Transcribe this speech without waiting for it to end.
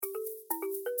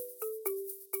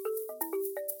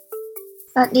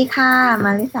สวัสดีค่ะม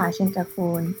าริสาเชนจะ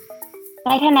กูลแล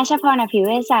ะธนชพรอภิเว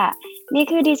ศะนี่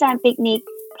คือดีไซน์ปิกนิก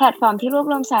แพลตฟอร์มที่รวบ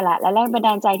รวมสาระและแรงบันด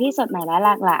าลใจที่สดใหม่และหล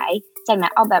ากหลายจากนั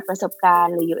กออกแบบประสบการ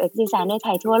ณ์หรือ UX Designer ไท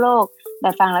ยทั่วโลกแบ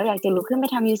บฟังแล้วอยากจะลุกขึ้นไป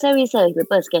ทำ User Research หรือ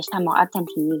เปิด Sketch ทำ Mockup ทัน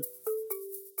ที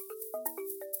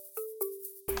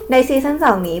ในซีซั่น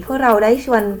2นี้พวกเราได้ช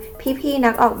วนพี่ๆ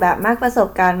นักออกแบบมากประสบ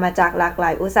การณ์มาจากหลากหล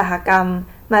ายอุตสาหกรรม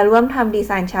มาร่วมทำดีไ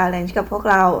ซน์ Challenge กับพวก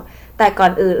เราแต่ก่อ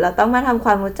นอื่นเราต้องมาทำคว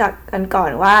ามรู้จักกันก่อ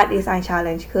นว่าดีไซน์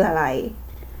Challenge คืออะไร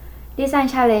ดีไซ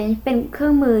น์ Challenge เป็นเครื่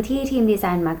องมือที่ทีมดีไซ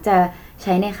น์มักจะใ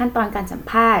ช้ในขั้นตอนการสัม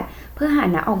ภาษณ์เพื่อหา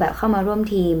นักออกแบบเข้ามาร่วม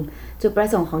ทีมจุดประ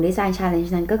สงค์ของดีไซน์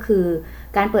Challenge นั้นก็คือ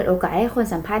การเปิดโอกาสให้คน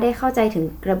สัมภาษณ์ได้เข้าใจถึง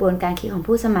กระบวนการคิดของ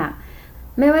ผู้สมัคร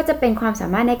ไม่ว่าจะเป็นความสา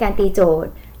มารถในการตีโจท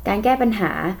ย์การแก้ปัญห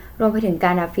ารวมไปถึงก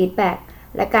ารรับฟีดแบ็ก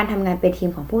และการทำงานเป็นทีม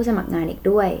ของผู้สมัครงานอีก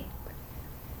ด้วย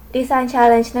ดีไซน์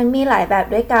Challenge นั้นมีหลายแบบ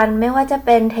ด้วยกันไม่ว่าจะเ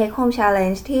ป็น Take Home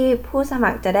Challenge ที่ผู้สมั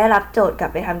ครจะได้รับโจทย์กลับ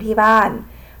ไปทำที่บ้าน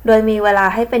โดยมีเวลา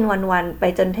ให้เป็นวันๆไป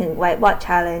จนถึง Whiteboard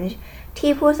Challenge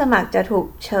ที่ผู้สมัครจะถูก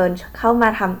เชิญเข้ามา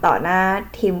ทำต่อหน้า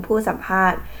ทีมผู้สัมภา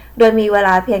ษณ์โดยมีเวล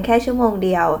าเพียงแค่ชั่วโมงเ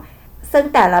ดียวซึ่ง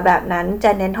แต่ละแบบนั้นจ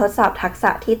ะเน้นทดสอบทักษ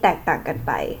ะที่แตกต่างกันไ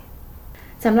ป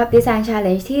สำหรับดีไซน์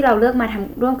Challenge ที่เราเลือกมาท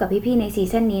ำร่วมกับพี่ๆในซี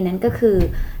ซั่นนี้นั้นก็คือ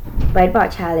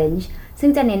Whiteboard Challenge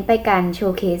ซึ่งจะเน้นไปการโช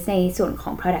ว์เคสในส่วนขอ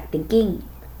ง Product Thinking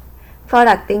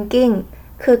Product Thinking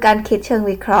คือการคิดเชิง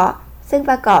วิเคราะห์ซึ่ง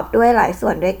ประกอบด้วยหลายส่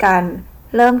วนด้วยกัน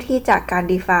เริ่มที่จากการ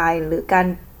define หรือการ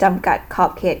จำกัดขอ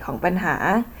บเขตของปัญหา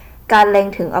การเล็ง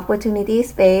ถึง opportunity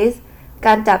space ก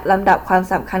ารจัดลำดับความ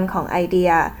สำคัญของไอเดี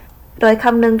ยโดยค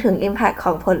ำนึงถึง impact ข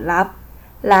องผลลัพธ์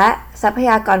และทรัพ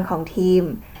ยากรของทีม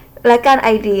และการ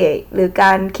ideate หรือก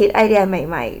ารคิดไอเดียใ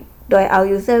หม่ๆโดยเอา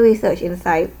user research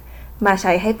insight มาใ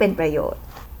ช้ให้เป็นประโยชน์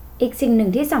อีกสิ่งหนึ่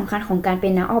งที่สำคัญของการเป็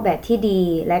นนักออกแบบที่ดี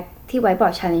และที่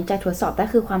Whiteboard Challenge จะทดสอบก็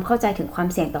คือความเข้าใจถึงความ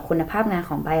เสี่ยงต่อคุณภาพงาน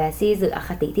ของ biases หรืออค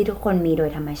ติที่ทุกคนมีโดย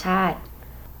ธรรมชาติ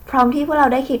พร้อมที่พวกเรา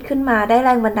ได้คิดขึ้นมาได้แร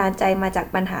งบันดาลใจมาจาก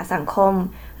ปัญหาสังคม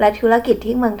และธุรกิจ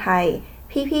ที่เมืองไทย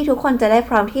พี่ๆทุกคนจะได้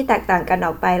พร้อมที่แตกต่างกันอ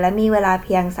อกไปและมีเวลาเ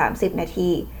พียง30นาที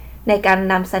ในการ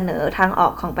นำเสนอทางออ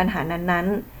กของปัญหานั้น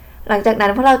ๆหลังจากนั้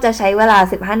นพวกเราจะใช้เวลา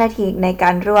15นาทีในก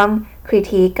ารร่วมคริ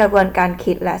ติคกระบวนการ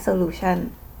คิดและโซลูชัน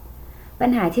ปัญ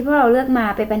หาที่พวกเราเลือกมา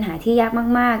เป็นปัญหาที่ยาก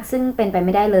มากๆซึ่งเป็นไปไ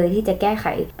ม่ได้เลยที่จะแก้ไข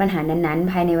ปัญหานั้น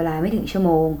ๆภายในเวลาไม่ถึงชั่วโ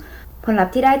มงผลลัพ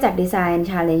ธ์ที่ได้จากดีไซน์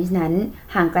Challenge นั้น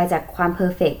ห่างไกลจากความเพอ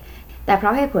ร์เฟกต์แต่เพรา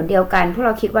ะเหตุผลเดียวกันพวกเร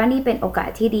าคิดว่านี่เป็นโอกาส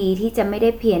ที่ดีที่จะไม่ได้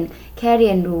เพียงแค่เรี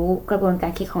ยนรู้กระบวนกา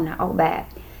รคิดของนักออกแบบ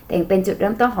แต่ยังเป็นจุดเ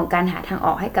ริ่มต้นของการหาทางอ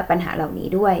อกให้กับปัญหาเหล่านี้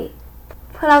ด้วย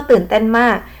พวกเราตื่นเต้นมา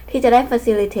กที่จะได้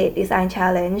facilitate design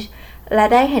challenge และ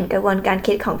ได้เห็นกระบวนการ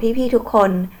คิดของพี่ๆทุกค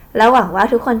นและหวังว่า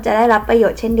ทุกคนจะได้รับประโย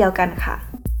ชน์เช่นเดียวกันค่ะ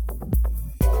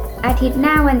อาทิตย์ห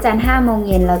น้าวันจันทร์5 โมง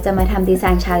เย็นเราจะมาทำดีไซ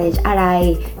น์ Challenge อะไร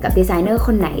กับดีไซเนอร์ค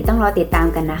นไหนต้องรอติดตาม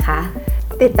กันนะคะ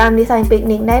ติดตามดีไซน์ปิก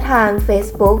นิกได้ทาง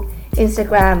Facebook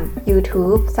Instagram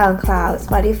YouTube SoundCloud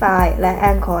Spotify และ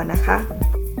Anchor นะคะ